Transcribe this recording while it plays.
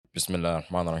بسم الله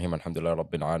الرحمن الرحيم الحمد لله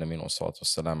رب العالمين والصلاة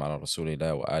والسلام على رسول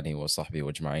الله وآله وصحبه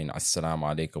أجمعين السلام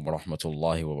عليكم ورحمة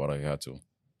الله وبركاته.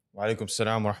 وعليكم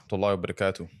السلام ورحمة الله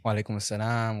وبركاته. وعليكم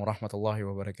السلام ورحمة الله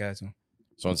وبركاته.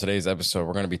 So in today's episode,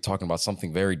 we're going to be talking about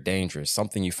something very dangerous,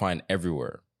 something you find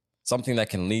everywhere, something that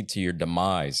can lead to your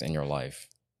demise in your life.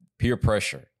 Peer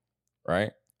pressure,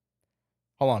 right?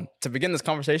 Hold on. To begin this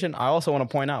conversation, I also want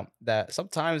to point out that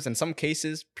sometimes, in some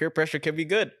cases, peer pressure can be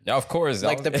good. Yeah, of course.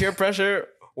 Like the peer pressure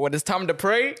when it's time to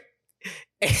pray,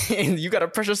 and you got to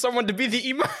pressure someone to be the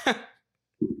imam.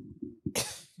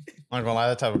 I'm not gonna lie,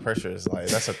 that type of pressure is like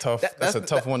that's a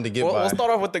tough one to get by. We'll start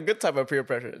off with the good type of peer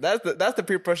pressure. That's the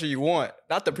peer pressure you want,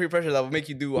 not the peer pressure that will make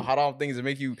you do haram things and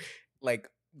make you like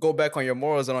go back on your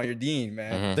morals and on your deen,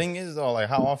 man. Mhm. Thing is though, like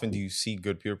how often do you see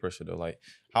good peer pressure though? Like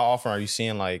how often are you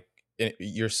seeing like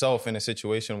yourself in a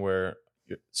situation where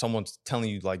someone's telling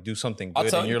you like do something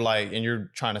good and you're like and you're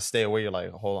trying to stay away? You're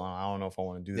like, hold on, I don't know if I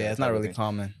want to do that. Yeah, it's not really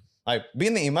common. Like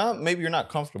being the imam, maybe you're not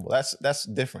comfortable. That's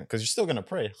different because you're still gonna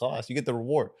pray. Khalas, you get the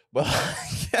reward. But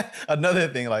another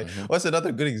thing, like, what's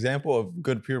another good example of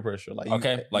good peer pressure? Like,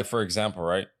 like for example,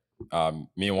 right?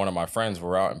 Me and one of my friends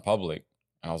were out in public,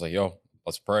 and I was like, "Yo,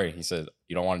 let's pray." He said,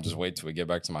 "You don't want to just wait till we get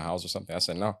back to my house or something?" I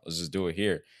said, "No, let's just do it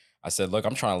here." I said, "Look,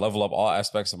 I'm trying to level up all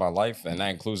aspects of my life, and that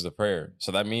includes the prayer.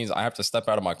 So that means I have to step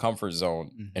out of my comfort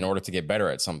zone in order to get better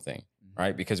at something."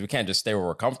 Right? Because we can't just stay where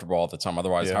we're comfortable all the time.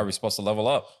 Otherwise, how are we supposed to level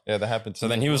up? Yeah, that happened. So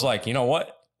then he was like, you know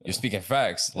what? You're speaking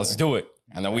facts. Let's do it.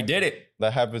 And then we did it.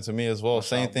 That happened to me as well.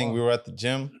 Same thing. We were at the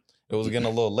gym. It was getting a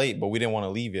little late, but we didn't want to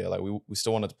leave yet. Like we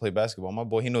still wanted to play basketball. My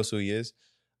boy, he knows who he is.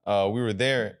 We were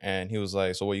there and he was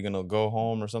like, so what, you gonna go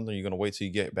home or something? You gonna wait till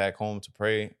you get back home to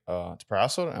pray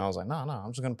Asr? And I was like, nah,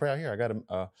 I'm just gonna pray out here. I got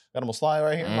a Moslai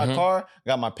right here in my car.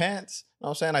 Got my pants. You know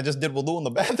what I'm saying? I just did wudu in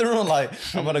the bathroom. Like,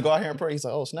 I'm gonna go out here and pray. He's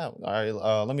like, oh snap. All right,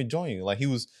 let me join you. Like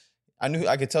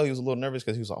I could tell he was a little nervous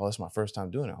because he was like, oh, that's my first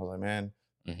time doing it. I was like, man,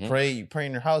 you pray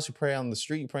in your house, you pray on the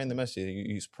street, you pray in the masjid.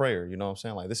 You use prayer, you know what I'm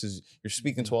saying? Like you're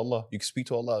speaking to Allah. You can speak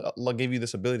to Allah. Allah gave you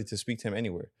this ability to speak to him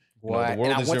anywhere. You know, the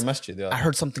world is your masjid. Yeah. I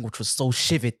heard something which was so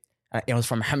shivid. It was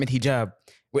from Hamid Hijab.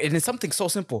 And it's something so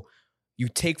simple. You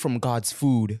take from God's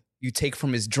food. You take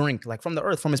from his drink, like from the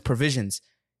earth, from his provisions.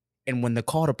 And when the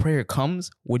call to prayer comes,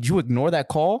 would you ignore that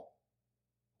call?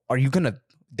 Are you going to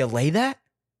delay that?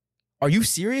 Are you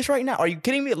serious right now? Are you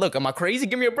kidding me? Look, am I crazy?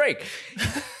 Give me a break.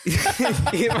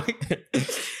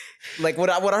 Like what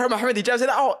I heard Muhammad Hijab say,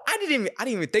 I didn't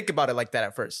even think about it like that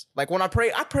at first. Like when I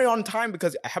pray on time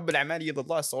because ahabbul a'mali ila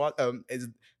Allah. So is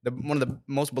one of the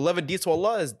most beloved deeds to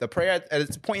Allah is the prayer at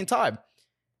its point in time.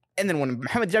 And then when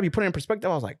Muhammad Hijab, you put it in perspective,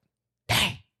 I was like,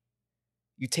 dang,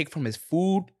 you take from his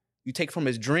food, you take from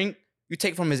his drink, you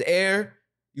take from his air,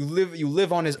 you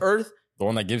live on his earth. The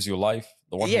one that gives you life,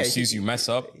 the one who sees you mess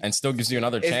up and still gives you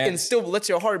another chance. And still lets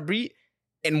your heart beat.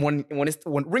 And when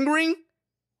ring,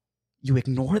 you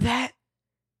ignore that?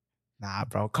 Nah,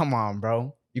 bro. Come on,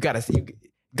 bro. You gotta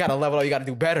level up. You gotta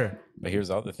do better. But here's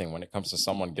the other thing. When it comes to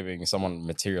someone giving someone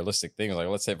materialistic things, like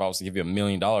let's say if I was to give you $1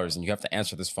 million and you have to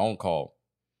answer this phone call,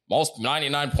 most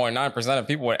 99.9% of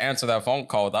people would answer that phone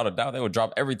call without a doubt. They would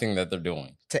drop everything that they're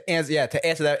doing. To answer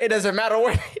that. It doesn't matter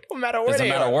where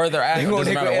they're at. It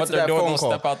doesn't matter what they're doing. They'll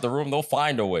step out the room. They'll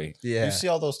find a way. Yeah. You see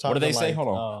all those times. What do they say? Hold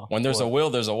on. When there's a will,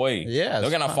 there's a way. Yeah. They're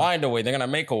going to find a way. They're going to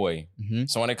make a way.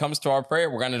 So when it comes to our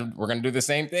prayer, we're going to do the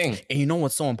same thing. And you know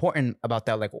what's so important about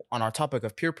that? Like on our topic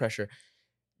of peer pressure,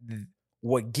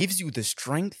 what gives you the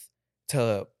strength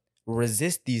to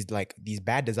resist these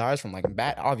bad desires from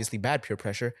obviously bad peer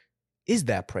pressure is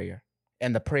that prayer,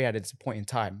 and the prayer at its point in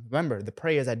time. Remember, the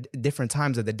prayers at different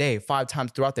times of the day, 5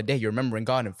 times throughout the day, you're remembering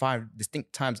God in 5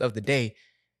 distinct times of the day,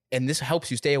 and this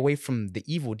helps you stay away from the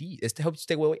evil deeds. It helps you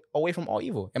stay away from all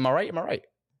evil. Am I right?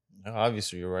 No,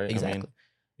 obviously, you're right. Exactly. I mean,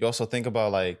 you also think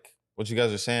about like what you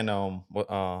guys are saying.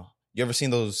 You ever seen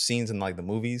those scenes in like the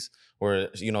movies where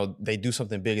they do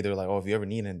something big? They're like, oh, if you ever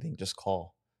need anything, just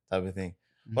call, type of thing.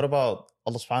 What about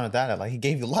Allah subhanahu wa ta'ala? Like he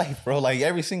gave you life, bro. Like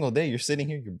every single day you're sitting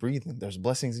here, you're breathing. There's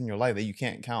blessings in your life that you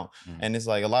can't count. And it's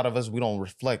like a lot of us, we don't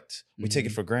reflect. We take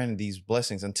it for granted, these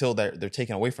blessings, until they're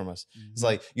taken away from us. It's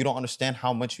like you don't understand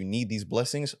how much you need these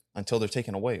blessings until they're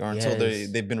taken away or until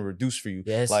they've been reduced for you.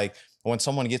 Yes. Like when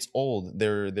someone gets old,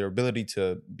 their ability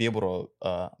to be able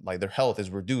to like their health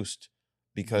is reduced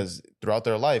because throughout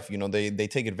their life, they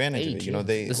take advantage of it.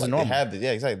 This is normal. They have this.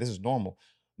 Yeah, exactly. This is normal.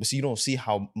 But see, you don't see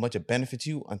how much it benefits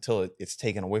you until it's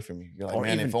taken away from you. You're like,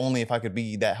 man, if only if I could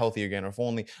be that healthy again, or if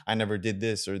only I never did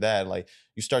this or that. Like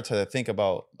you start to think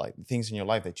about like the things in your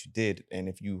life that you did. And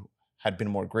if you had been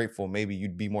more grateful, maybe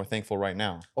you'd be more thankful right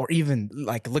now. Or even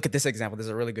like, look at this example. This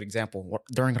is a really good example.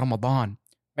 During Ramadan,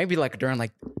 maybe like during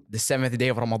like the 7th day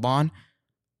of Ramadan.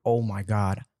 Oh my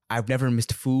God. I've never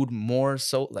missed food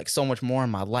so much more in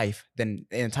my life than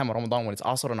in the time of Ramadan when it's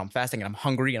also and I'm fasting and I'm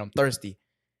hungry and I'm thirsty.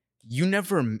 You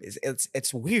never,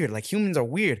 it's weird. Like humans are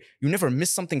weird. You never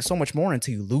miss something so much more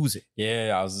until you lose it.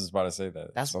 Yeah, I was just about to say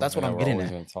that. That's what I'm getting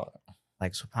at.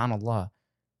 Like subhanallah.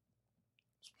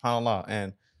 SubhanAllah.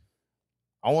 And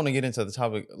I want to get into the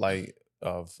topic like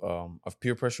of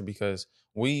peer pressure because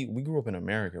we grew up in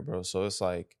America, bro. So it's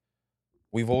like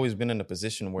we've always been in a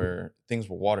position where things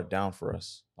were watered down for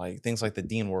us. Like things like the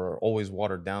deen were always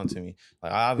watered down to me.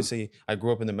 Like I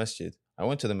grew up in the masjid. I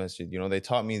went to the masjid. You know, they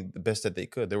taught me the best that they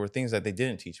could. There were things that they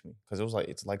didn't teach me because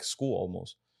it's like school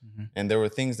almost. Mm-hmm. And there were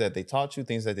things that they taught you,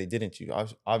 things that they didn't teach you.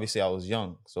 Obviously, I was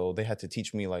young, so they had to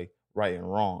teach me like right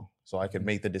and wrong, so I could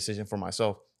make the decision for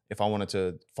myself if I wanted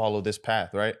to follow this path,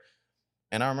 right?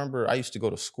 And I remember I used to go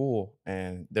to school,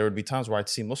 and there would be times where I'd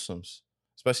see Muslims,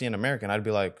 especially in America, and I'd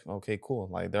be like, okay, cool.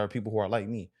 Like there are people who are like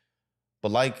me,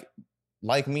 but like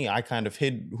me, I kind of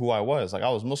hid who I was. Like I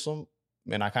was Muslim,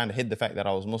 and I kind of hid the fact that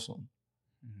I was Muslim.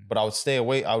 But I would stay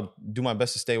away. I would do my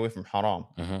best to stay away from haram,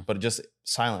 but just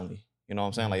silently. You know what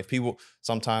I'm saying? Like if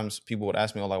sometimes people would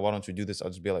ask me, oh, like, why don't you do this? I'll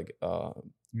just be like,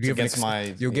 you'll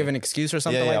give an excuse or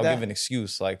something like I'll that? give an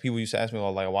excuse. Like people used to ask me,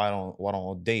 oh, like, why don't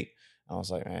I date? And I was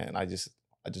like, man, I just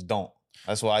don't.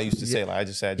 That's what I used to say. Like I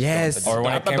just said, Or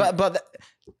when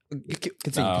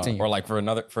continue. Or like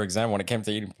for example, when it came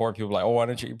to eating pork, people were like, oh, why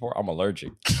don't you eat pork? I'm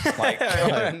allergic. Like,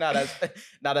 not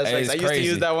as I used to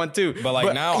use that one too. But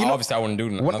like now, obviously, I wouldn't do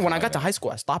nothing. When I got to high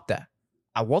school, I stopped that.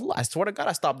 I swear to God,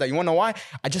 I stopped that. You want to know why?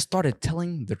 I just started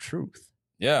telling the truth.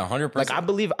 Yeah, 100%. Like I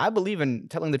believe in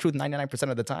telling the truth 99%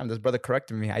 of the time. This brother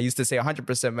corrected me. I used to say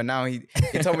 100%, but now he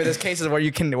told me there's cases where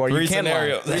you can lie. 3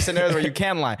 scenarios where you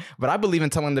can lie. But I believe in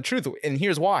telling the truth, and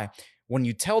here's why. When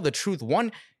you tell the truth,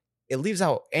 one, it leaves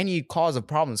out any cause of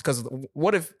problems. Because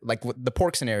what if, like the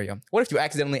pork scenario, what if you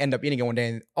accidentally end up eating it one day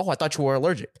and, oh, I thought you were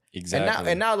allergic. Exactly.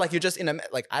 And now like you're just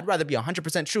like, I'd rather be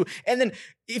 100% true. And then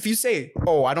if you say,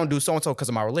 oh, I don't do so-and-so because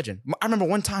of my religion. I remember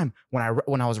one time when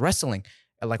I was wrestling,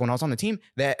 like when I was on the team,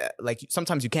 that like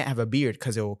sometimes you can't have a beard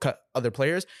because it will cut other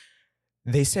players.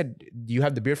 They said, do you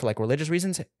have the beard for like religious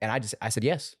reasons? And I said,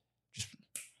 yes. Just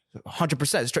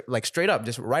 100%, straight up,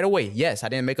 just right away. Yes, I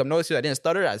didn't make up noises. I didn't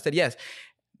stutter. I said yes.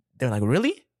 They're like,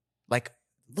 really? Like,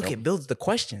 look, it builds the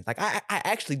question. Like, I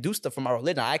actually do stuff for my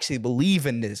religion. I actually believe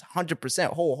in this 100%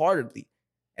 wholeheartedly.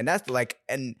 And that's like,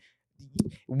 and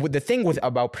the thing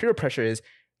about peer pressure is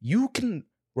you can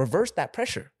reverse that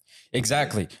pressure.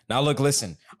 Exactly. Now, look,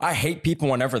 listen, I hate people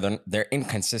whenever they're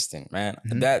inconsistent, man.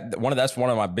 Mm-hmm. That's one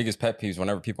of my biggest pet peeves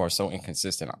whenever people are so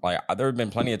inconsistent. Like there have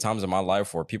been plenty of times in my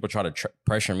life where people try to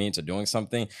pressure me into doing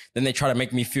something. Then they try to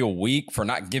make me feel weak for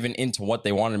not giving into what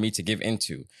they wanted me to give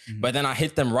into. Mm-hmm. But then I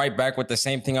hit them right back with the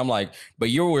same thing. I'm like, but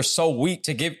you were so weak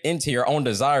to give into your own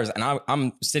desires. And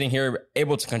I'm sitting here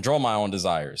able to control my own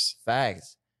desires.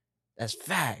 Facts. That's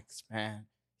facts, man.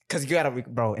 Because you gotta,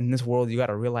 bro, in this world, you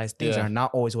gotta realize things are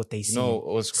not always what they seem. No, it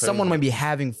was crazy. Someone might be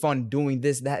having fun doing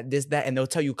this, that, and they'll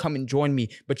tell you, come and join me.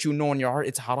 But you know in your heart,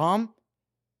 it's haram.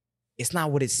 It's not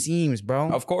what it seems,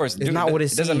 bro. Of course. It's not what it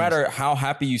seems. It doesn't matter how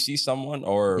happy you see someone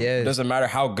or it doesn't matter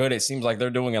how good it seems like they're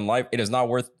doing in life. It is not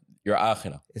worth your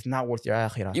akhirah. It's not worth your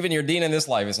akhirah. Even your deen in this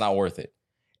life is not worth it.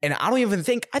 And I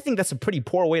think that's a pretty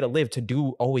poor way to live,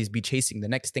 to always be chasing the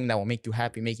next thing that will make you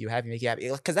happy.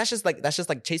 Because that's just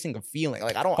like chasing a feeling.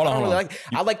 Like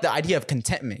I like the idea of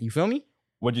contentment. You feel me?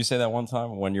 Would you say that one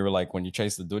time when you were like, when you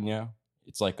chase the dunya,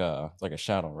 it's like a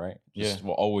shadow, right? Just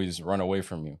will always run away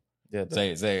from you. Yeah.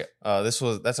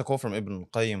 That's a quote from Ibn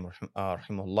Qayyim,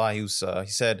 rahimahullah. He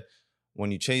said,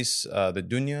 when you chase the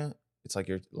dunya, it's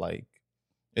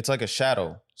like a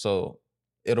shadow. So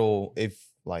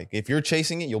if you're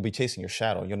chasing it, you'll be chasing your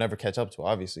shadow. You'll never catch up to it,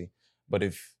 obviously. But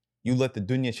if you let the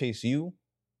dunya chase you,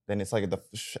 then it's like the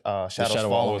shadow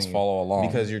will always follow along.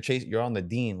 Because you're on the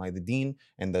deen. Like the deen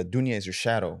and the dunya is your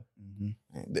shadow.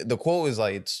 Mm-hmm. The quote is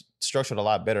like, it's structured a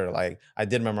lot better. Like I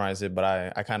did memorize it, but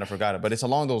I kind of forgot it. But it's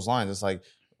along those lines. It's like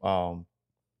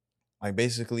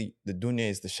basically the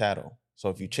dunya is the shadow. So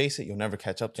if you chase it, you'll never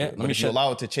catch up to it. But if you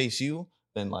allow it to chase you,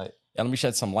 then like... Yeah, let me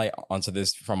shed some light onto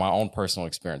this from my own personal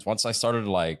experience. Once I started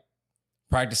like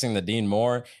practicing the deen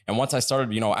more, and once I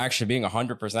started, actually being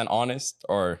 100% honest,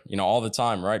 or, all the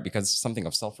time, right? Because it's something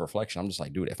of self-reflection. I'm just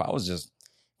like, dude, if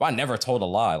I never told a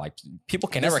lie, like people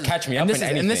can never catch me up in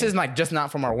anything. And this is like just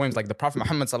not from our whims. Like the Prophet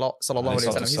Muhammad sallallahu alaihi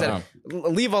wasallam, he said,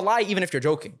 leave a lie even if you're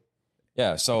joking.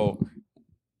 Yeah, so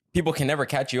people can never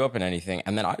catch you up in anything.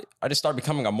 And then I just start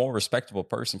becoming a more respectable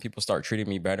person. People start treating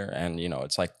me better. And,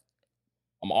 it's like,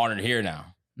 I'm honored here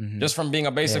now. just from being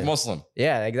a basic Yeah. Muslim.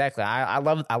 Yeah, exactly. I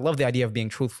love the idea of being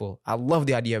truthful. I love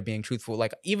the idea of being truthful.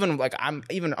 Like even like I'm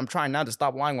trying now to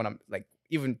stop lying when I'm like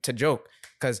even to joke,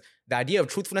 because the idea of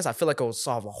truthfulness, I feel like it will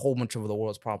solve a whole bunch of the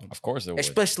world's problems. Of course it would.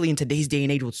 Especially in today's day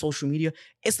and age with social media,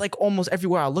 it's like almost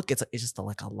everywhere I look, it's just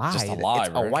like a lie. Just a lie, It's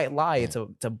bro. a white lie. It's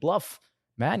a bluff,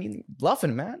 man. You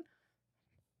bluffing, man.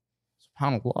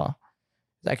 SubhanAllah.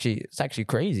 It's actually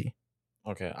crazy.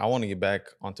 Okay, I want to get back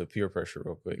onto peer pressure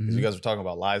real quick because you guys were talking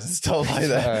about lies and stuff like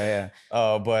that.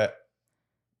 Oh yeah. But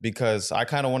because I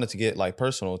kind of wanted to get like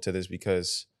personal to this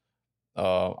because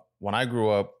when I grew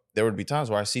up, there would be times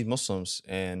where I see Muslims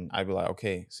and I'd be like,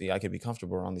 okay, see, I could be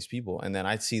comfortable around these people. And then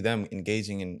I'd see them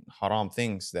engaging in haram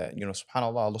things that, you know,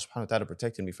 subhanAllah, Allah subhanahu wa ta'ala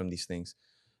protected me from these things.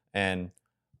 And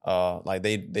like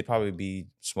they'd probably be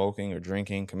smoking or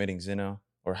drinking, committing zina,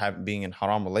 or being in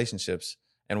haram relationships.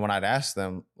 And when I'd ask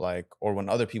them, like, or when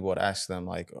other people would ask them,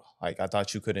 like I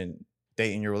thought you couldn't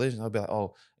date in your religion, I'd be like,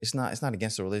 oh, it's not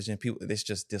against the religion. People, it's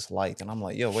just disliked. And I'm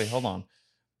like, yo, wait, hold on.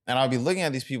 And I'll be looking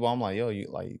at these people. I'm like, yo, you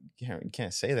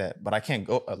can't say that. But I can't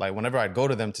go. Like whenever I go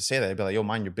to them to say that, they'd be like, yo,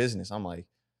 mind your business. I'm like,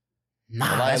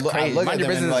 nah, that's crazy. Mind your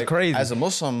business is crazy. As a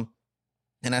Muslim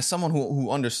and as someone who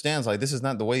understands, like, this is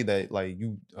not the way that like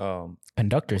you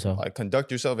conduct yourself. Like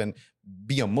conduct yourself and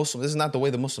be a Muslim. This is not the way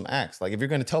the Muslim acts. Like if you're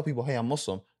going to tell people, hey, I'm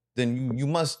Muslim, then you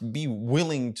must be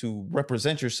willing to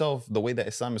represent yourself the way that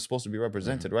Islam is supposed to be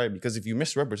represented, right? Because if you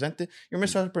misrepresent it, you're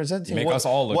misrepresenting us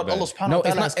all look what bad. Allah subhanahu wa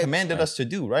ta'ala has commanded us to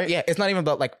do, right? Yeah, it's not even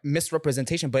about like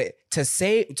misrepresentation, but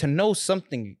to know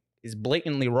something is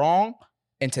blatantly wrong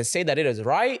and to say that it is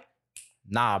right,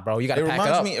 nah, bro, you gotta pack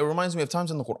it up. It reminds me of times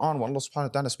in the Quran when Allah subhanahu wa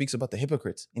ta'ala speaks about the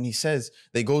hypocrites. And he says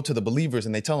they go to the believers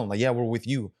and they tell them, like, yeah, we're with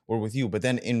you. But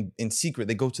then in secret,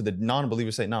 they go to the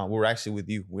non-believers and say, no, we're actually with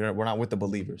you. We're not with the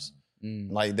believers.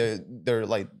 Like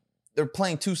they're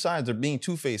playing two sides. They're being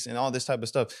two-faced and all this type of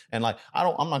stuff. And like,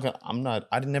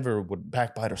 I never would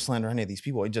backbite or slander any of these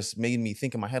people. It just made me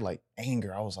think in my head, like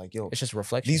anger. I was like, yo, it's just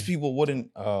reflection. These people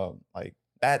wouldn't like,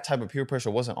 that type of peer pressure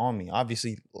wasn't on me.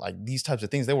 Obviously, like these types of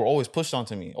things, they were always pushed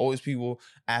onto me. Always people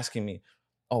asking me,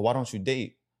 oh, why don't you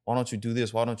date? Why don't you do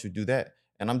this? Why don't you do that?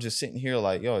 And I'm just sitting here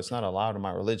like, yo, it's not allowed in my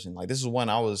religion. Like this is when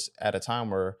I was at a time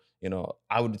where, you know,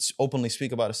 I would openly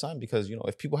speak about Islam because, you know,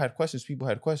 if people had questions, people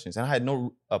had questions. And I had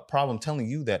no problem telling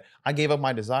you that I gave up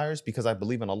my desires because I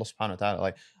believe in Allah subhanahu wa ta'ala.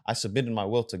 Like I submitted my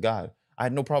will to God. I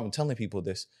had no problem telling people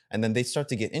this. And then they start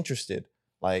to get interested,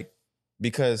 like,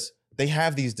 because they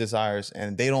have these desires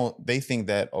and they think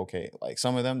that, okay, like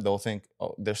some of them, they'll think,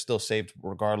 oh, they're still saved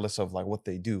regardless of like what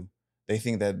they do. They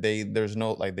think that there's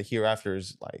no, like the hereafter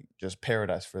is like just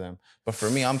paradise for them. But for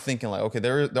me, I'm thinking like, okay,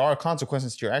 there are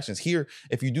consequences to your actions. Here,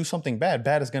 if you do something bad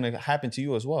is going to happen to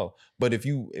you as well. But if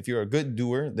you're a good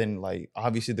doer, then like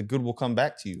obviously the good will come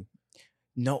back to you.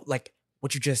 No, like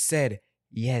what you just said.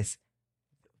 Yes.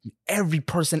 Every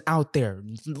person out there,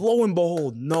 lo and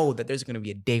behold, know that there's going to be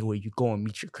a day where you go and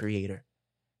meet your creator.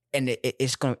 And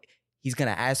he's going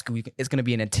to ask you, it's going to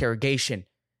be an interrogation.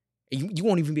 You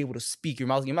won't even be able to speak. Your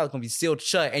mouth is going to be sealed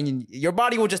shut. And your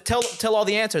body will just tell all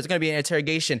the answers. It's going to be an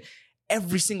interrogation.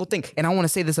 Every single thing. And I want to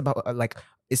say this about like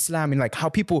Islam and like how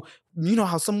people, you know,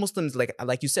 how some Muslims, like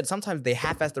you said, sometimes they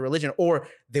half-ass the religion or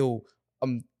they'll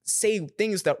say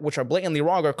things which are blatantly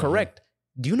wrong or correct.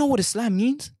 Do you know what Islam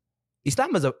means?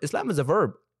 Islam is a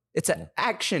verb. It's an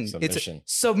action. Submission.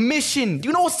 It's submission. Do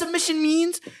you know what submission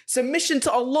means? Submission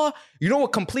to Allah. You know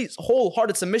what complete,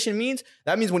 wholehearted submission means?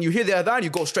 That means when you hear the adhan,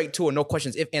 you go straight to it. No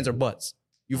questions, if, ands, or buts.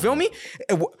 You feel me?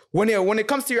 When it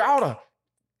comes to your aura,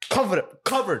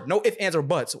 covered. No if, ands, or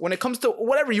buts. When it comes to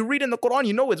whatever you read in the Quran,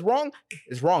 you know it's wrong.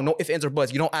 It's wrong. No if, ands, or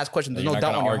buts. You don't ask questions. There's no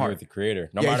doubt on your heart. With the Creator,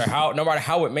 no matter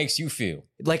how it makes you feel.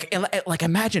 Like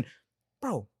imagine,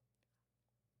 bro.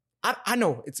 I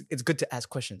know it's good to ask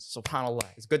questions. SubhanAllah,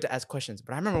 it's good to ask questions.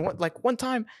 But I remember one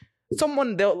time,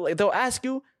 someone they'll ask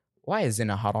you, why is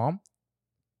zina haram?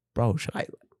 Bro, should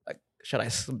I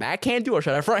backhand you or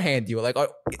should I fronthand you? Like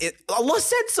Allah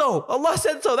said so. Allah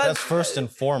said so. That's first and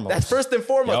foremost. That's first and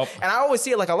foremost. Yep. And I always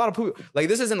see it like a lot of people. Like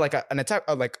this isn't like an attack.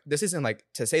 Like this isn't like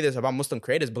to say this about Muslim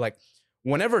creators, but like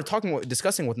whenever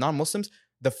discussing with non-Muslims,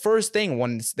 the first thing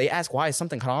when they ask why is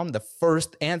something haram, the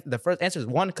first answer is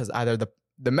one, because either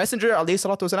the messenger alayhi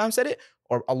salatu wasalam said it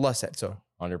or Allah said so.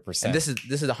 100%. And this is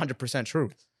 100% true.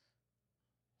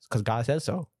 Because God said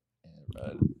so.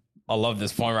 I love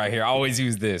this point right here. I always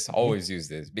use this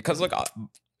because look,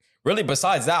 Really,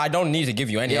 besides that, I don't need to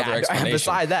give you any other explanation.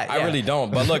 Besides that, I really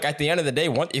don't. But look, at the end of the day,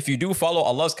 if you do follow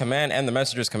Allah's command and the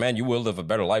messenger's command, you will live a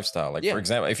better lifestyle. Like, for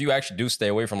example, if you actually do stay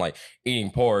away from like eating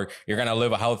pork, you're going to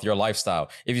live a healthier lifestyle.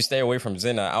 If you stay away from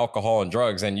zina, alcohol, and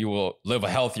drugs, then you will live a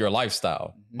healthier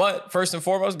lifestyle. But first and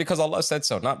foremost, because Allah said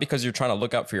so, not because you're trying to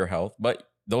look out for your health, but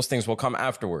those things will come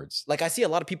afterwards. Like I see a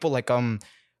lot of people like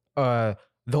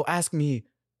they'll ask me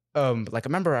like I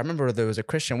remember there was a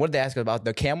Christian. What did they ask about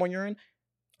the camel urine?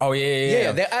 Oh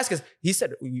yeah. They ask us. He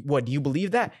said, "What do you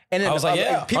believe that?" And then I was like,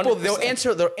 yeah, people 100%.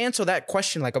 they'll answer that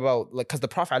question like about like because the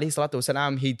Prophet alayhi salatu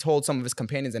wasalam, he told some of his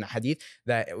companions in a hadith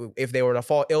that if they were to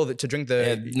fall ill to drink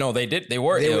the no, they did. They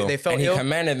were ill. They felt and ill. He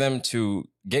commanded them to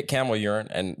get camel urine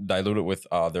and dilute it with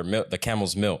their milk, the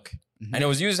camel's milk, and it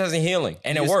was used as a healing,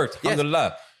 and it worked. Yes.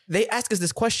 Alhamdulillah. They asked us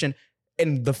this question,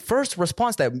 and the first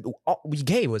response that we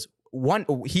gave was one.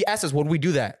 He asked us, "Would we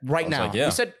do that right now?" Like, yeah.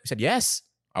 We said yes.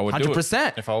 I would do it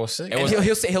 100%. If I was sick. And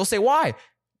he'll say why?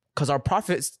 Because our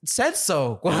prophet said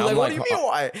so. Like, what do you mean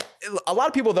why? A lot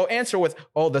of people they'll answer with,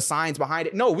 "Oh, the science behind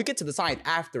it." No, we get to the science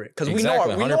after it because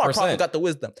Exactly, we know our 100%. prophet got the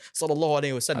wisdom. Sallallahu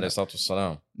alaihi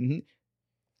wasallam. Alayhi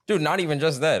Dude, not even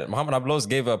just that. Muhammad Ablos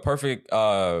gave a perfect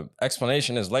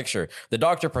explanation in his lecture. The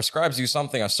doctor prescribes you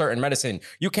something, a certain medicine.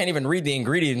 You can't even read the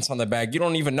ingredients on the bag. You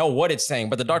don't even know what it's saying.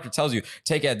 But the doctor tells you,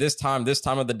 take it at this time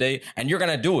of the day, and you're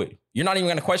going to do it. You're not even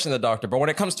going to question the doctor. But when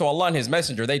it comes to Allah and his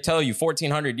messenger, they tell you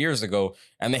 1400 years ago,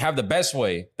 and they have the best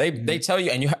way. They tell you,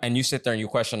 and you sit there and you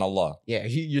question Allah. Yeah,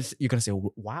 you're going to say,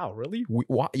 wow, really?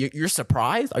 You're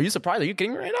surprised? Are you surprised? Are you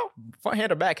kidding me right now? Front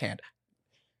hand or backhand?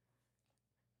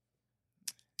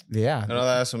 Yeah. No,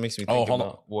 that's what makes me think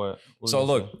about what. So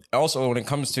look, also when it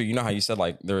comes to, you know how you said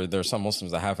like there's some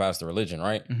Muslims that half-ass the religion,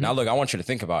 right? Now look, I want you to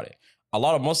think about it. A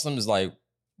lot of Muslims, like,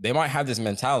 they might have this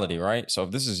mentality, right? So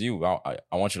if this is you, I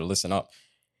want you to listen up.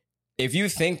 If you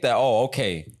think that, oh,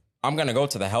 okay, I'm going to go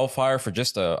to the hellfire for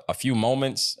just a few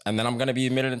moments and then I'm going to be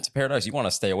admitted into paradise, you want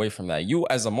to stay away from that. You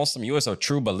as a Muslim, you as a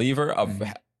true believer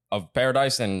of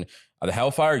paradise and the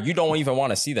hellfire, you don't even want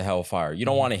to see the hellfire. You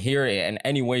don't want to hear it in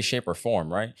any way, shape, or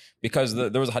form, right? Because there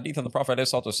was a hadith of the Prophet. It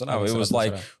was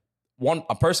like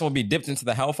a person will be dipped into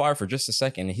the hellfire for just a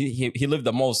second. He lived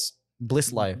the most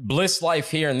bliss life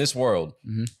here in this world,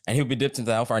 and he'll be dipped into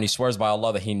the hellfire. And he swears by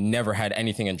Allah that he never had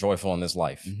anything enjoyable in this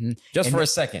life, just for a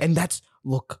second. And that's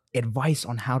advice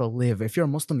on how to live. If you're a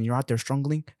Muslim and you're out there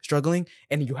struggling,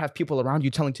 and you have people around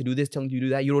you telling you to do this, telling you to do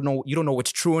that, you don't know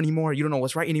what's true anymore. You don't know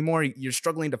what's right anymore. You're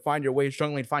struggling to find your way,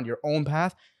 struggling to find your own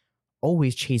path.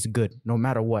 Always chase good, no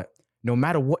matter what. No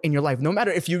matter what in your life, no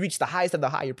matter if you reach the highest of the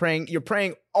high, you're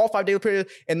praying all 5 days period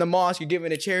in the mosque, you're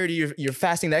giving a charity, you're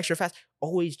fasting the extra fast.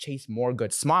 Always chase more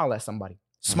good. Smile at somebody.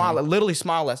 Literally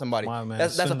smile at somebody. Smile,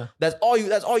 man. That's all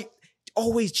you.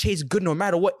 Always chase good, no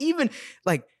matter what. Even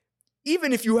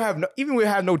if you have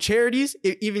no charities,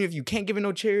 even if you can't give it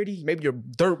no charity, maybe you're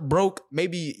dirt broke,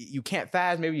 maybe you can't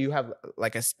fast, maybe you have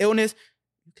like an illness.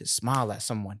 You can smile at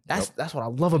someone. That's what I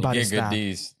love about Islam.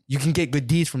 You can get good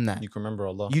deeds from that. You can remember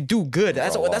Allah. You do good.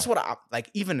 That's what I like.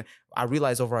 Even I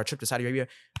realized over our trip to Saudi Arabia,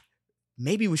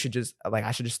 maybe we should just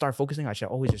I should just start focusing. I should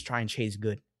always just try and chase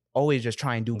good. Always just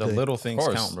try and do the good. little things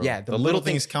count, bro. Yeah, the little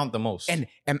things count the most. And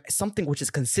something which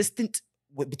is consistent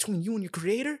between you and your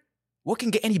Creator. What can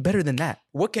get any better than that?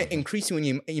 What can increase you in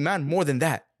your iman more than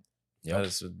that? That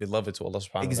is beloved to Allah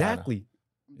subhanahu wa ta'ala. Exactly.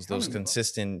 It's those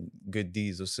consistent good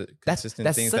deeds, those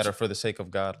consistent things that are for the sake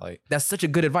of God. Like, that's such a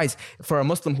good advice for a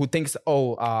Muslim who thinks,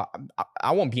 I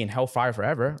won't be in hellfire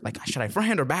forever. Like, should I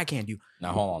forehand or backhand you?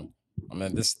 Now hold on. I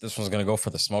mean, this one's gonna go for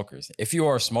the smokers. If you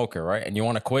are a smoker, right, and you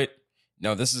want to quit,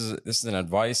 this is an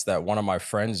advice that one of my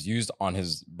friends used on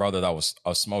his brother that was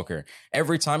a smoker.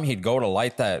 Every time he'd go to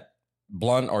light that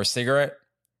blunt or cigarette,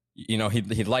 he'd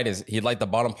light the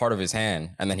bottom part of his hand,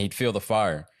 and then he'd feel the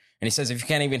fire. And he says, if you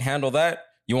can't even handle that,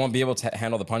 you won't be able to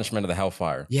handle the punishment of the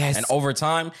hellfire. Yes. And over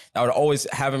time, I would always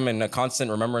have him in a constant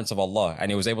remembrance of Allah.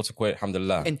 And he was able to quit,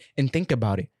 alhamdulillah. And think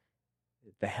about it.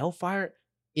 The hellfire,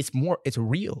 it's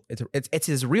real. It's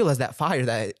as real as that fire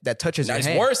that touches your hand.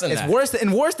 It's worse than that.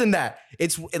 It's worse than that.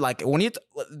 It's like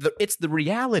it's the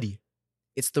reality.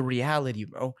 It's the reality,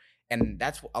 bro. And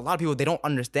that's a lot of people, they don't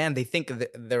understand. They think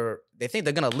they're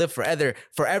gonna live forever,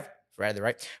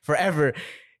 right? Forever.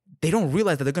 They don't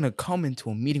realize that they're going to come into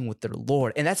a meeting with their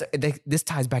Lord. And this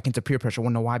ties back into peer pressure.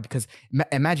 Wanna know why? Because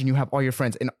imagine you have all your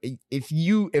friends. And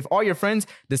if all your friends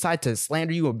decide to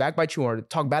slander you or backbite you or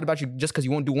talk bad about you just because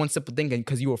you won't do one simple thing and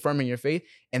because you affirm in your faith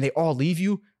and they all leave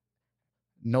you,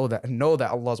 know that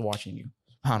Allah's watching you.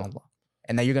 SubhanAllah.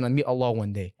 And that you're going to meet Allah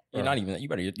one day. You're not even, you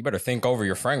better think over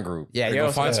your friend group. Yeah, you're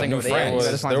find some new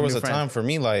friends. There was a time for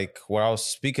me, like, where I was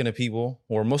speaking to people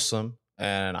who were Muslim,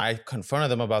 and I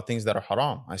confronted them about things that are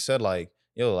haram. I said like,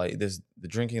 yo, like the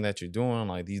drinking that you're doing,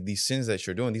 like these sins that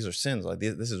you're doing, these are sins. Like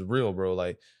this is real, bro.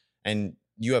 Like, and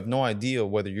you have no idea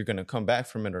whether you're gonna come back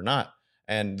from it or not.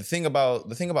 And the thing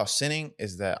about sinning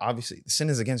is that obviously sin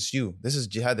is against you. This is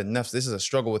jihad al-nafs. This is a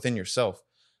struggle within yourself.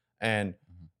 And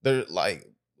they're like,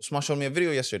 Usman showed me a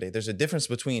video yesterday. There's a difference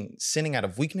between sinning out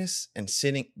of weakness and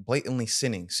blatantly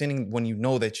sinning. Sinning when you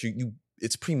know that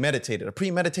it's premeditated. A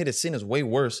premeditated sin is way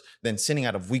worse than sinning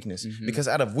out of weakness. Because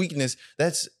out of weakness,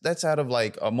 that's out of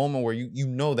like a moment where you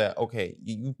know that, okay,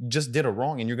 you just did a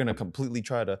wrong and you're gonna completely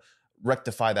try to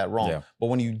rectify that wrong. Yeah. But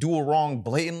when you do a wrong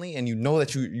blatantly and you know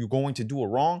that you're going to do a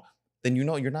wrong, then you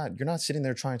know you're not sitting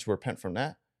there trying to repent from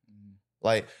that.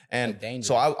 Like, and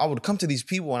so I would come to these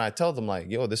people and I tell them like,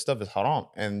 yo, this stuff is haram.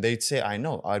 And they'd say, I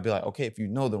know. I'd be like, okay, if you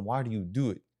know, then why do you do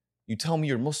it? You tell me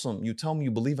you're Muslim. You tell me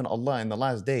you believe in Allah in the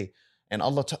last day. And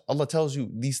Allah tells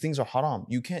you these things are haram.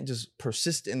 You can't just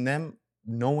persist in them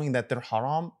knowing that they're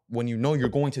haram when you know you're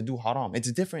going to do haram.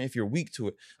 It's different if you're weak to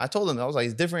it. I told them, I was like,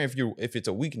 it's different if it's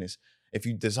a weakness. If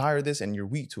you desire this and you're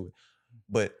weak to it.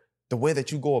 But the way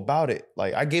that you go about it,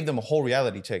 like I gave them a whole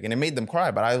reality check and it made them cry.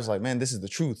 But I was like, man, this is the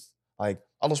truth. Like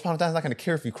Allah subhanahu wa ta'ala is not going to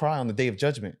care if you cry on the day of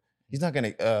judgment. He's not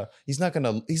even going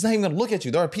to look at you.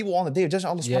 There are people on the day of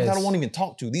judgment Allah subhanahu wa ta'ala won't even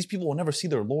talk to. These people will never see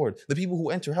their Lord. The people who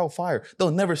enter hellfire,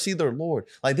 they'll never see their Lord.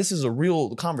 Like this is a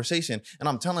real conversation. And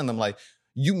I'm telling them like,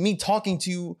 me talking to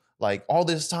you like all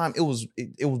this time, it was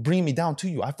bringing me down to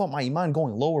you. I felt my iman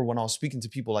going lower when I was speaking to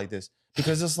people like this,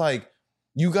 because it's like,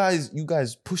 you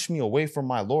guys push me away from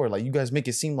my Lord. Like you guys make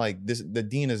it seem like the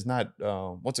deen is not,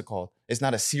 what's it called? It's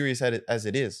not as serious as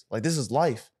it is. Like this is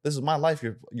life. This is my life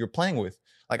you're playing with.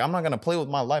 Like I'm not going to play with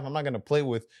my life. I'm not going to play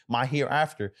with my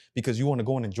hereafter because you want to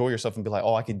go and enjoy yourself and be like,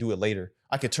 oh, I could do it later.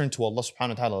 I could turn to Allah subhanahu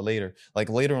wa ta'ala later. Like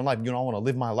later in life, you know, I want to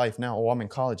live my life now. Oh, I'm in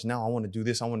college now. I want to do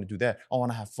this. I want to do that. I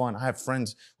want to have fun. I have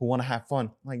friends who want to have fun.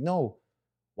 I'm like, no,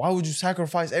 why would you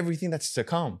sacrifice everything that's to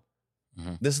come?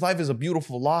 This life is a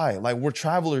beautiful lie. Like we're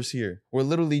travelers here. We're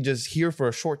literally just here for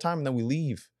a short time and then we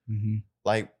leave.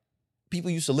 Like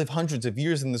people used to live hundreds of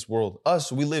years in this world.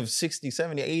 Us, we live 60,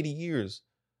 70, 80 years.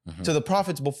 To the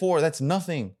prophets before, that's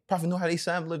nothing. Prophet Nuh alayhi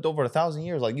salam lived over 1,000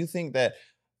 years. Like you think that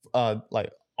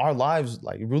like our lives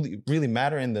like really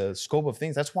matter in the scope of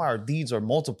things. That's why our deeds are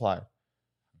multiplied.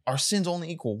 Our sins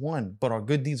only equal one, but our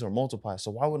good deeds are multiplied.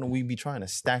 So why wouldn't we be trying to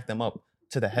stack them up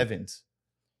to the heavens?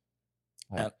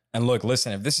 And look,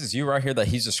 listen, if this is you right here that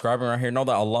he's describing right here, know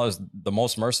that Allah is the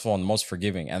most merciful and the most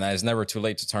forgiving, and that it's never too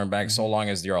late to turn back so long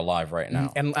as you're alive right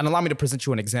now. And allow me to present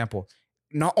you an example.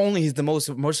 Not only he's the most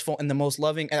merciful and the most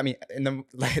loving, I mean, and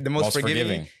the most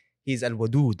forgiving, he's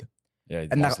al-wadud. Yeah.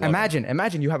 And now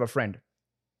imagine you have a friend.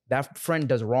 That friend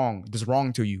does wrong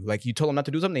to you. Like you told him not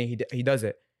to do something, he does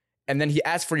it. And then he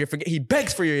asks for he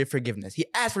begs for your forgiveness. He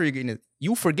asks for your forgiveness.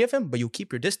 You forgive him, but you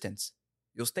keep your distance.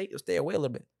 You'll stay away a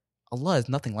little bit. Allah is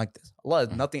nothing like this. Allah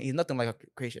is nothing. He's nothing like a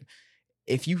creation.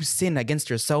 If you sin against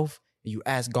yourself, and you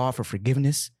ask God for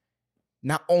forgiveness,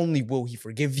 not only will he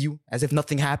forgive you as if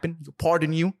nothing happened, he'll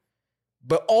pardon you,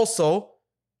 but also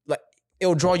like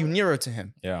it'll draw you nearer to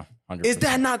him. Yeah. 100%. Is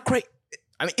that not great?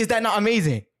 I mean, is that not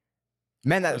amazing?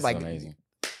 Man, that's like amazing.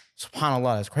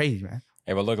 SubhanAllah, that's crazy, man.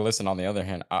 Hey, but look, listen, on the other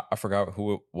hand, I forgot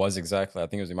who it was exactly. I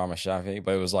think it was Imam Shafi'i,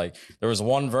 but it was like, there was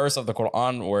one verse of the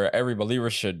Quran where every believer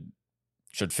should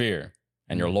fear,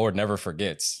 and your Lord never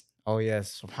forgets. Oh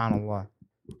yes, SubhanAllah.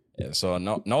 Yeah, so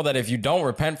know that if you don't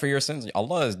repent for your sins,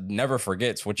 Allah never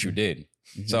forgets what you did.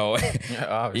 So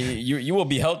you will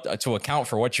be held to account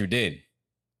for what you did.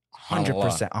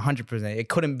 100%, 100%. It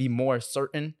couldn't be more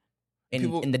certain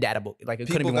in the data book. Like it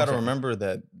couldn't be more certain. People got to remember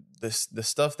that the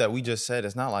stuff that we just said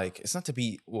is not like, it's not to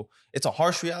be, well, it's a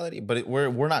harsh reality, but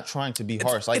we're not trying to be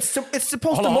harsh. Like it's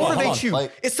supposed to motivate you.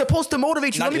 Like, it's supposed to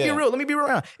motivate you. Let me be real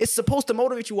now. It's supposed to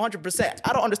motivate you 100%.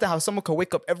 I don't understand how someone could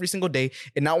wake up every single day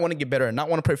and not want to get better, and not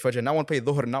want to pray Fajr, and not want to pray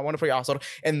Dhuhr, and not want to pray Asr,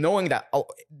 and knowing that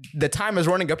the time is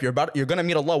running up, you're gonna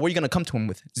meet Allah. What are you gonna come to him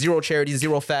with? Zero charity,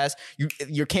 zero fast.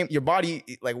 Your body,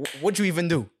 like, what'd you even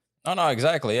do? No,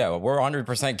 exactly. Yeah, we're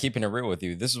 100% keeping it real with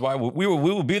you. This is why we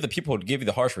will be the people who give you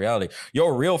the harsh reality.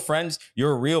 Your real friends,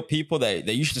 your real people that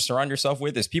you should surround yourself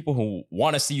with is people who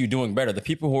want to see you doing better. The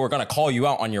people who are going to call you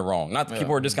out on your wrong, not the people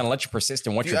who are just going to let you persist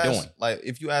in what you're doing. Like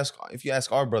if you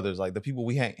ask our brothers, like the people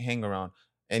we hang around,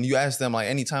 and you ask them like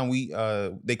anytime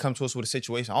they come to us with a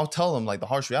situation, I'll tell them like the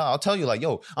harsh reality. I'll tell you like,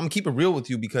 yo, I'm gonna keep it real with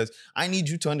you because I need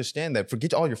you to understand that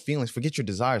forget all your feelings, forget your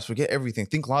desires, forget everything.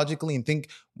 Think logically and think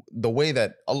the way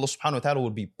that Allah subhanahu wa ta'ala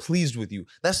would be pleased with you.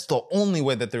 That's the only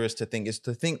way that there is to think,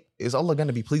 is Allah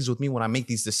gonna be pleased with me when I make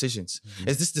these decisions?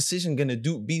 Is this decision gonna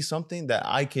be something that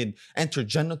I can enter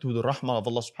Jannah through the rahmah of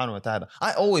Allah subhanahu wa ta'ala?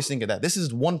 I always think of that. This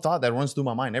is one thought that runs through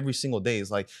my mind every single day.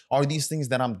 Is like, are these things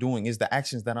that I'm doing, is the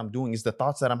actions that I'm doing, is the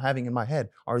thoughts that I'm having in my head,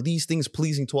 are these things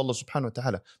pleasing to Allah subhanahu wa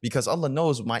ta'ala? Because Allah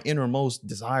knows my innermost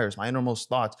desires, my innermost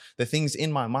thoughts, the things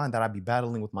in my mind that I be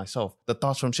battling with myself, the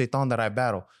thoughts from shaitan that I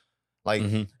battle. Like,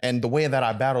 and the way that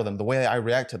I battle them, the way that I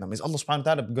react to them, is Allah subhanahu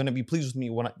wa ta'ala going to be pleased with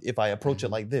me if I approach it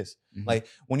like this? Like,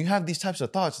 when you have these types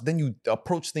of thoughts, then you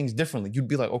approach things differently. You'd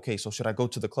be like, okay, so should I go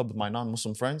to the club with my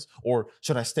non-Muslim friends? Or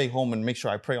should I stay home and make sure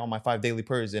I pray all my 5 daily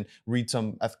prayers and read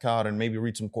some adhkar and maybe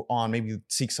read some Quran, maybe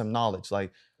seek some knowledge?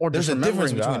 Like, or there's a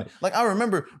difference between it. Like, I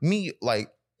remember me, like,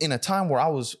 in a time where I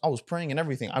was praying and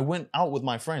everything, I went out with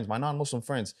my friends, my non-Muslim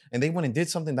friends, and they went and did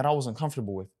something that I wasn't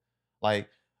comfortable with. Like,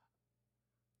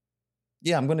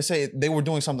 yeah, I'm going to say they were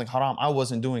doing something haram. I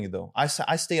wasn't doing it though. I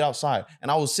stayed outside and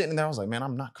I was sitting there. I was like, man,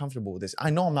 I'm not comfortable with this. I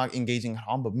know I'm not engaging in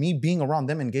haram, but me being around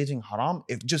them engaging in haram,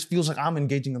 it just feels like I'm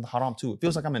engaging in the haram too. It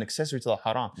feels like I'm an accessory to the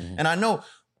haram. And I know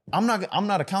I'm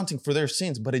not accounting for their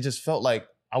sins, but it just felt like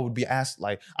I would be asked,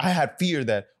 like, I had fear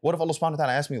that what if Allah subhanahu wa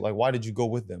ta'ala asked me, like, why did you go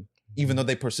with them? Even though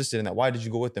they persisted in that, why did you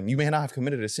go with them? You may not have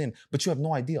committed a sin, but you have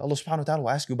no idea. Allah subhanahu wa ta'ala will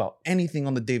ask you about anything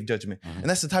on the day of judgment. And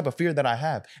that's the type of fear that I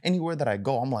have. Anywhere that I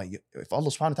go, I'm like, if Allah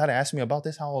subhanahu wa ta'ala asks me about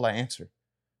this, how will I answer?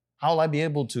 How will I be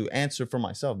able to answer for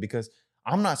myself? Because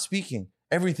I'm not speaking.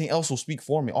 Everything else will speak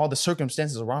for me. All the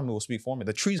circumstances around me will speak for me.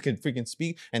 The trees can freaking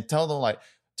speak and tell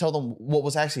them what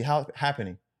was actually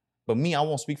happening. But me, I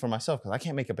won't speak for myself because I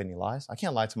can't make up any lies. I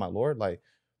can't lie to my Lord. Like,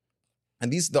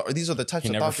 and these are the types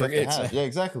of thoughts that you have. Yeah,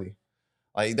 exactly.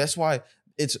 Like, that's why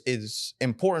it's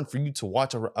important for you to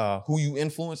watch who you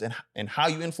influence and how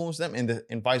you influence them,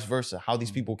 and vice versa, how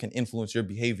these people can influence your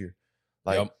behavior.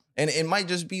 Like, and it might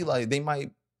just be like they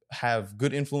might have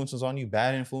good influences on you,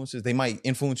 bad influences. They might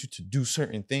influence you to do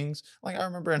certain things. Like, I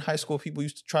remember in high school, people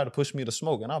used to try to push me to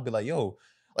smoke, and I'll be like, yo.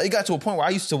 Like, it got to a point where I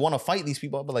used to want to fight these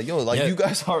people. I'd be like, yo, like, you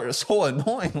guys are so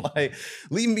annoying. Like,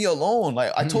 leave me alone.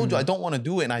 Like, I told you I don't want to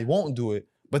do it and I won't do it.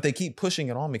 But they keep pushing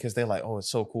it on me because they're like, oh, it's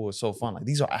so cool. It's so fun. Like,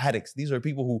 these are addicts. These are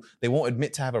people who they won't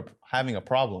admit to having a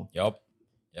problem. Yup.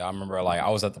 Yeah, I remember, like, I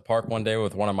was at the park one day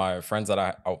with one of my friends that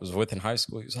I was with in high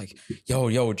school. He was like,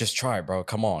 yo, just try it, bro.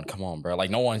 Come on, bro. Like,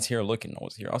 no one's here looking. No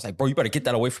one's here. I was like, bro, you better get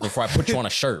that away from me before I put you on a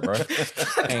shirt, bro.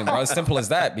 Hey, bro, it's simple as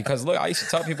that. Because, look, I used to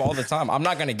tell people all the time, I'm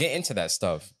not going to get into that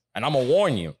stuff. And I'm going to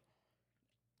warn you.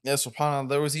 Yeah, subhanAllah,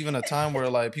 there was even a time where,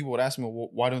 like, people would ask me,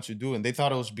 well, why don't you do it? And they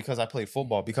thought it was because I played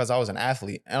football, because I was an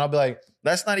athlete. And I'll be like,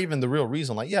 that's not even the real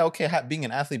reason. Like, yeah, okay, being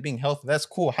an athlete, being healthy, that's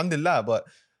cool, alhamdulillah. But,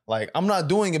 like, I'm not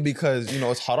doing it because,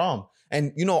 it's haram.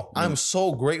 And, I'm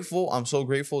so grateful. I'm so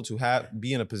grateful to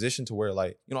be in a position to where,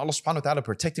 like, Allah subhanahu wa ta'ala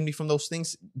protected me from those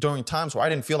things during times where I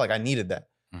didn't feel like I needed that.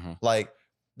 Like,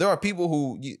 there are people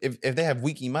who, if they have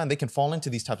weak iman, they can fall into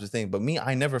these types of things. But me,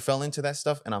 I never fell into that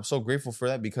stuff. And I'm so grateful for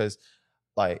that because,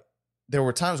 like, there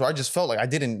were times where I just felt like I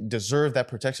didn't deserve that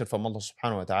protection from Allah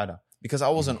subhanahu wa ta'ala because I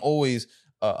wasn't always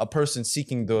a person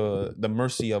seeking the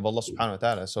mercy of Allah subhanahu wa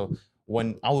ta'ala. So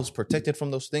when I was protected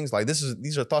from those things, like,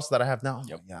 these are thoughts that I have now.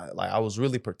 Yeah, like, I was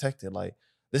really protected. Like,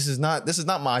 this is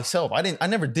not myself. I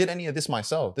never did any of this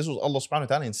myself. This was Allah subhanahu wa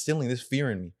ta'ala instilling this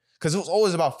fear in me. Because it was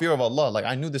always about fear of Allah. Like,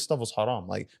 I knew this stuff was haram.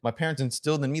 Like, my parents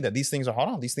instilled in me that these things are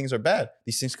haram. These things are bad.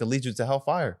 These things could lead you to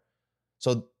hellfire.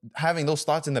 So having those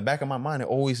thoughts in the back of my mind, it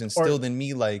always instilled in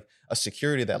me, like, a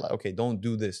security that, like, okay, don't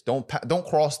do this. Don't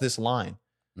cross this line.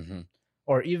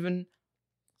 Or even,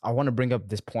 I want to bring up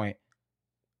this point.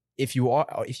 If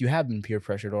you have been peer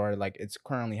pressured or, like, it's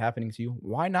currently happening to you,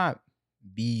 why not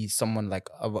be someone, like,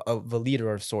 of a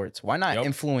leader of sorts? Why not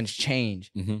influence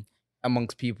change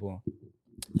amongst people?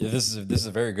 Yeah, this is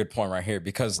a very good point right here,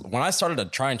 because when I started to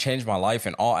try and change my life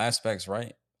in all aspects,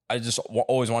 right, I just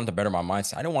always wanted to better my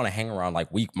mindset. I didn't want to hang around,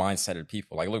 like, weak mindseted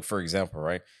people. Like, look, for example,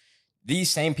 right, these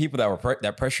same people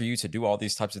that pressure you to do all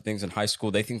these types of things in high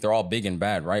school, they think they're all big and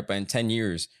bad, right? But in 10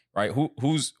 years, right,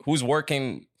 who's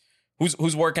working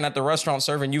at the restaurant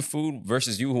serving you food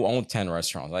versus you who own 10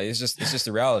 restaurants? Like, it's just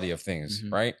the reality of things,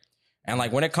 right? And,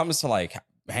 like, when it comes to, like,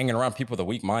 hanging around people with a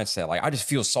weak mindset, like, I just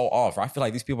feel so off. I feel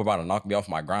like these people are about to knock me off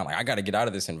my grind. Like, I got to get out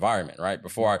of this environment, right,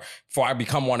 before I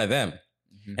become one of them.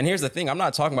 And here's the thing, I'm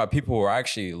not talking about people who are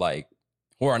actually, like,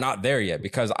 who are not there yet,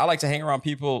 because I like to hang around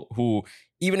people who,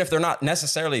 even if they're not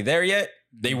necessarily there yet,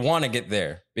 They want to get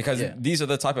there because these are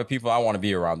the type of people I want to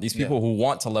be around. These people who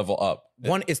want to level up.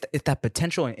 One is it's that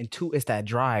potential, and two is that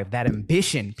drive, that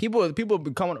ambition. People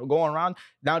going around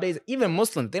nowadays. Even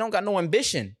Muslims, they don't got no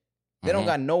ambition. They don't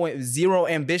got zero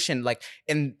ambition. Like,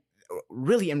 and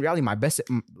really, in reality, my best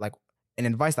like an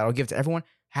advice that I'll give to everyone: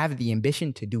 have the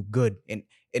ambition to do good,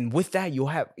 and with that, you'll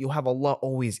have Allah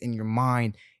always in your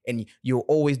mind, and you'll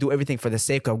always do everything for the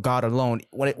sake of God alone.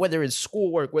 Whether it's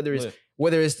schoolwork, whether it's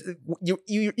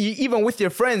you even with your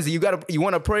friends, you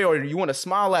want to pray, or you want to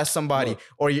smile at somebody,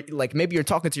 or like maybe you're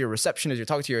talking to your receptionist, you're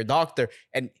talking to your doctor,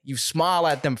 and you smile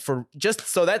at them for just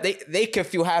so that they can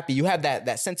feel happy. You have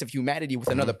that sense of humanity with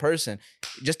another person,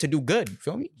 just to do good.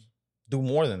 Feel me? Do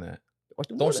more than that.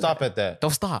 Don't stop at that.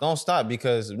 Don't stop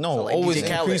because always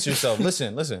increase yourself.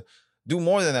 Listen. Do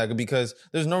more than that, because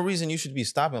there's no reason you should be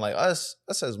stopping. Like us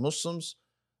as Muslims,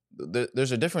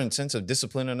 there's a different sense of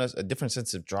discipline in us, a different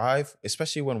sense of drive,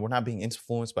 especially when we're not being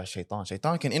influenced by shaitan.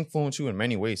 Shaitan can influence you in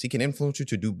many ways. He can influence you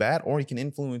to do bad, or he can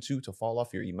influence you to fall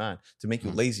off your iman, to make you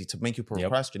lazy, to make you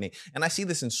procrastinate. And I see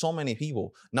this in so many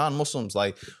people, non-Muslims.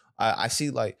 Like I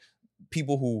see like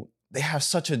people who they have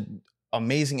such an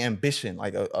amazing ambition,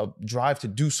 like a drive to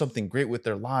do something great with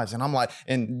their lives. And I'm like,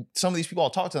 and some of these people I'll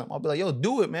talk to them, I'll be like, yo,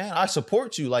 do it, man. I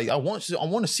support you. Like I want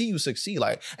to see you succeed.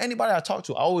 Like anybody I talk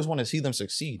to, I always want to see them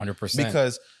succeed. 100%.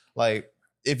 Because like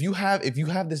if you have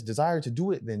this desire to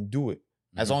do it, then do it.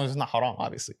 As long as it's not haram,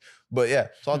 obviously. But yeah,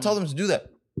 so I'll tell them to do that.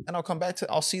 And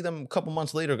I'll see them a couple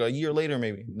months later, a year later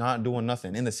maybe, not doing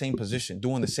nothing, in the same position,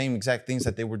 doing the same exact things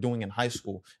that they were doing in high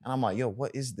school. And I'm like, yo,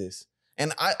 what is this?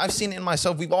 And I've seen it in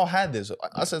myself. We've all had this.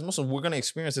 Us as Muslims, we're gonna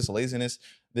experience this laziness,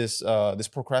 this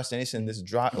procrastination, this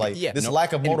drive,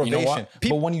 lack of motivation. You know what?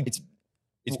 But when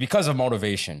it's because of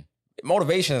motivation.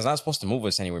 Motivation is not supposed to move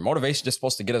us anywhere. Motivation is just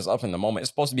supposed to get us up in the moment. It's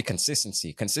supposed to be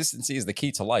consistency. Consistency is the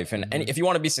key to life. And if you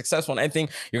want to be successful in anything,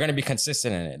 you're going to be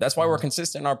consistent in it. That's why we're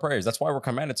consistent in our prayers. That's why we're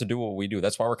commanded to do what we do.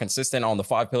 That's why we're consistent on the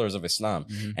 5 pillars of Islam.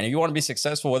 And if you want to be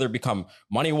successful, whether it become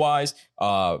money-wise,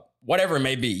 whatever it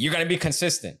may be, you're going to be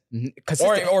consistent.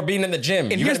 Or being in the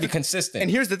gym, you're going to be consistent. And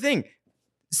here's the thing.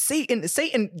 Satan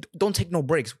don't take no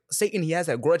breaks. Satan, he has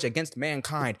a grudge against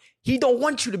mankind. He don't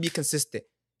want you to be consistent.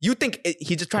 You think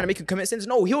he's just trying to make you commit sins?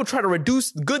 No, he'll try to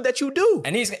reduce the good that you do.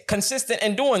 And he's consistent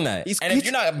in doing that. If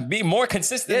you're not be more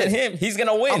consistent than him, he's going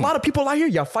to win. A lot of people out here,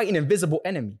 you're fighting an invisible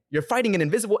enemy. You're fighting an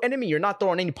invisible enemy. You're not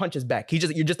throwing any punches back.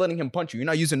 You're just letting him punch you. You're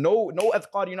not using no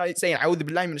ethqad. You're not saying, "A'udhu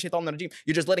billahi minash shaitanir rajim."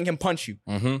 You're just letting him punch you.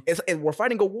 We're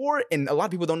fighting a war, and a lot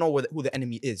of people don't know who the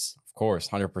enemy is. Of course,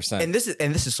 100%. And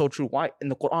this is so true. Why? In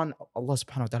the Quran, Allah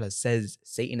subhanahu wa ta'ala says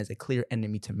Satan is a clear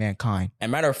enemy to mankind.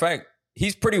 And matter of fact,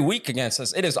 he's pretty weak against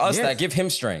us. It is us that give him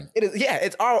strength.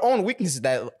 It's our own weaknesses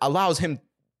that allows him to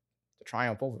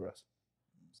triumph over us.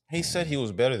 He said he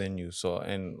was better than you. So,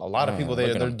 and a lot of people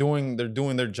they're doing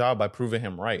their job by proving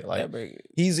him right. Like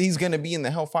he's gonna be in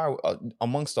the hellfire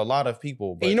amongst a lot of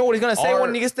people. But and you know what he's gonna say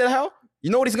when he gets to hell?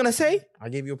 You know what he's gonna say? I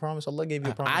gave you a promise. Allah gave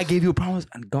you a promise. I gave you a promise,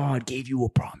 and God gave you a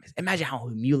promise. Imagine how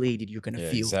humiliated you're gonna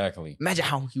feel. Exactly. Imagine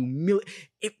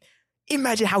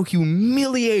how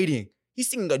humiliating. He's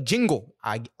singing a jingle.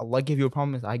 Allah gave you a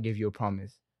promise. I gave you a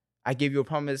promise. I gave you a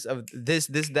promise of this,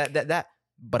 that.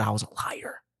 But I was a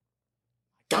liar.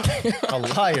 A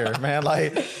liar, man.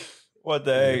 Like, what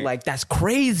the heck? Like, that's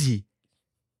crazy.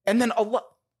 And then Allah.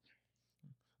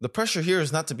 The pressure here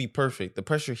is not to be perfect. The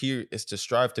pressure here is to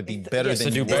strive to be better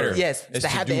than you were. Yes, it's to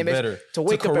have the image, better.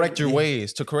 To correct your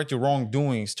ways, to correct your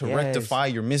wrongdoings, to rectify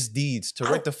your misdeeds, to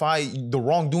rectify the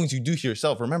wrongdoings you do to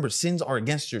yourself. Remember, sins are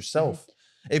against yourself.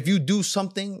 If you do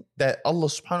something that Allah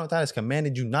subhanahu wa ta'ala has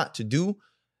commanded you not to do,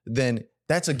 then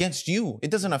that's against you.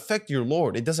 It doesn't affect your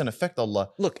Lord. It doesn't affect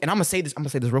Allah. Look, and I'm gonna say this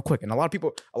real quick. And a lot of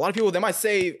people, they might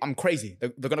say I'm crazy.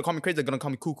 They're gonna call me crazy. They're gonna call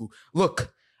me cuckoo.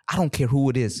 Look, I don't care who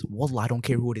it is. Wallah, I don't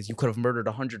care who it is. You could have murdered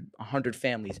 100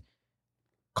 families.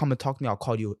 Come and talk to me. I'll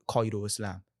call you to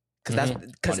Islam.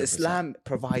 Because Islam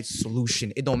provides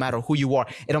solution. It don't matter who you are.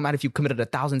 It don't matter if you committed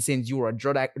 1,000 sins. You were a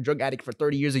drug addict for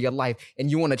 30 years of your life,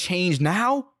 and you want to change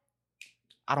now.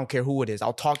 I don't care who it is.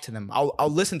 I'll talk to them.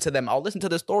 I'll listen to them. I'll listen to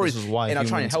their stories. This is why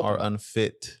humans are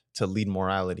unfit to lead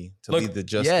morality, to lead the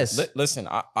justice. Yes. Listen,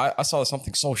 I saw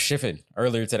something so shifted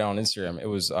earlier today on Instagram. It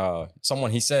was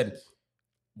someone, he said,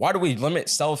 why do we limit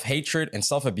self-hatred and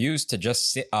self-abuse to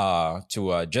just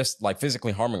like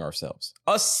physically harming ourselves?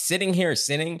 Us sitting here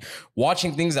sinning,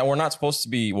 watching things that we're not supposed to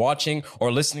be watching, or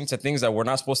listening to things that we're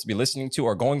not supposed to be listening to,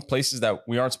 or going places that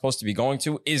we aren't supposed to be going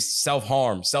to, is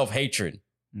self-harm, self-hatred.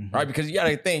 Right? Because you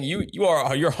gotta think,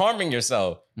 you're harming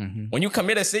yourself. When you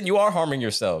commit a sin, you are harming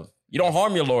yourself. You don't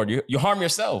harm your Lord, you harm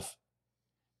yourself.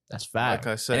 That's fact.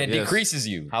 Like I said, And it decreases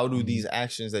you. How do these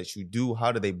actions that you do,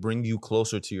 how do they bring you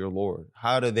closer to your Lord?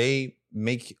 How do they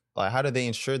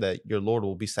ensure that your Lord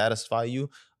will be satisfied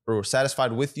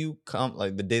with you come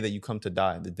like the day that you come to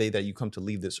die, the day that you come to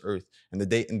leave this earth, and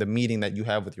the meeting that you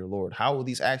have with your Lord? How will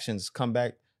these actions come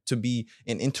back to be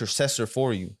an intercessor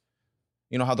for you?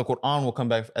 You know how the Quran will come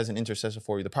back as an intercessor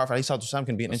for you. The Prophet ﷺ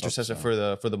can be an intercessor for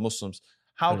the Muslims.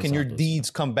 How can your deeds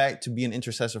come back to be an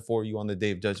intercessor for you on the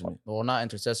day of judgment? Well, not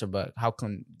intercessor, but how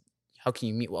can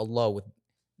you meet Allah with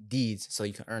deeds so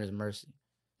you can earn His mercy?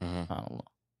 SubhanAllah.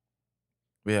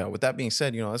 Yeah. With that being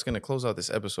said, that's gonna close out this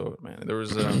episode, man. There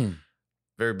was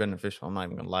very beneficial. I'm not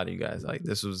even gonna lie to you guys. Like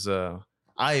this was,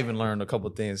 I even learned a couple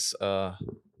of things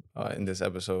in this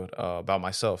episode about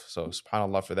myself. So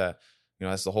SubhanAllah for that.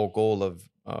 That's the whole goal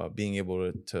of being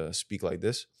able to speak like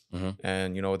this.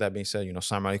 And with that being said,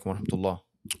 Assalamu alaikum wa rahmatullah.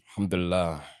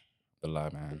 Alhamdulillah.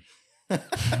 Alhamdulillah, man.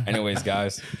 Anyways,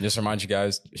 guys, just remind you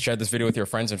guys, share this video with your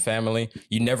friends and family.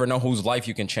 You never know whose life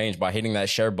you can change by hitting that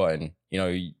share button.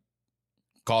 You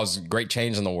cause great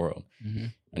change in the world.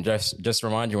 And just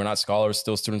remind you, we're not scholars,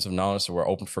 still students of knowledge, so we're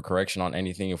open for correction on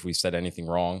anything if we said anything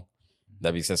wrong.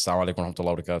 That being said, assalamu alaikum wa rahmatullahi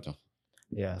wa barakatuh.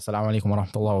 Yeah, assalamu alaikum wa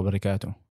rahmatullahi wa barakatuh.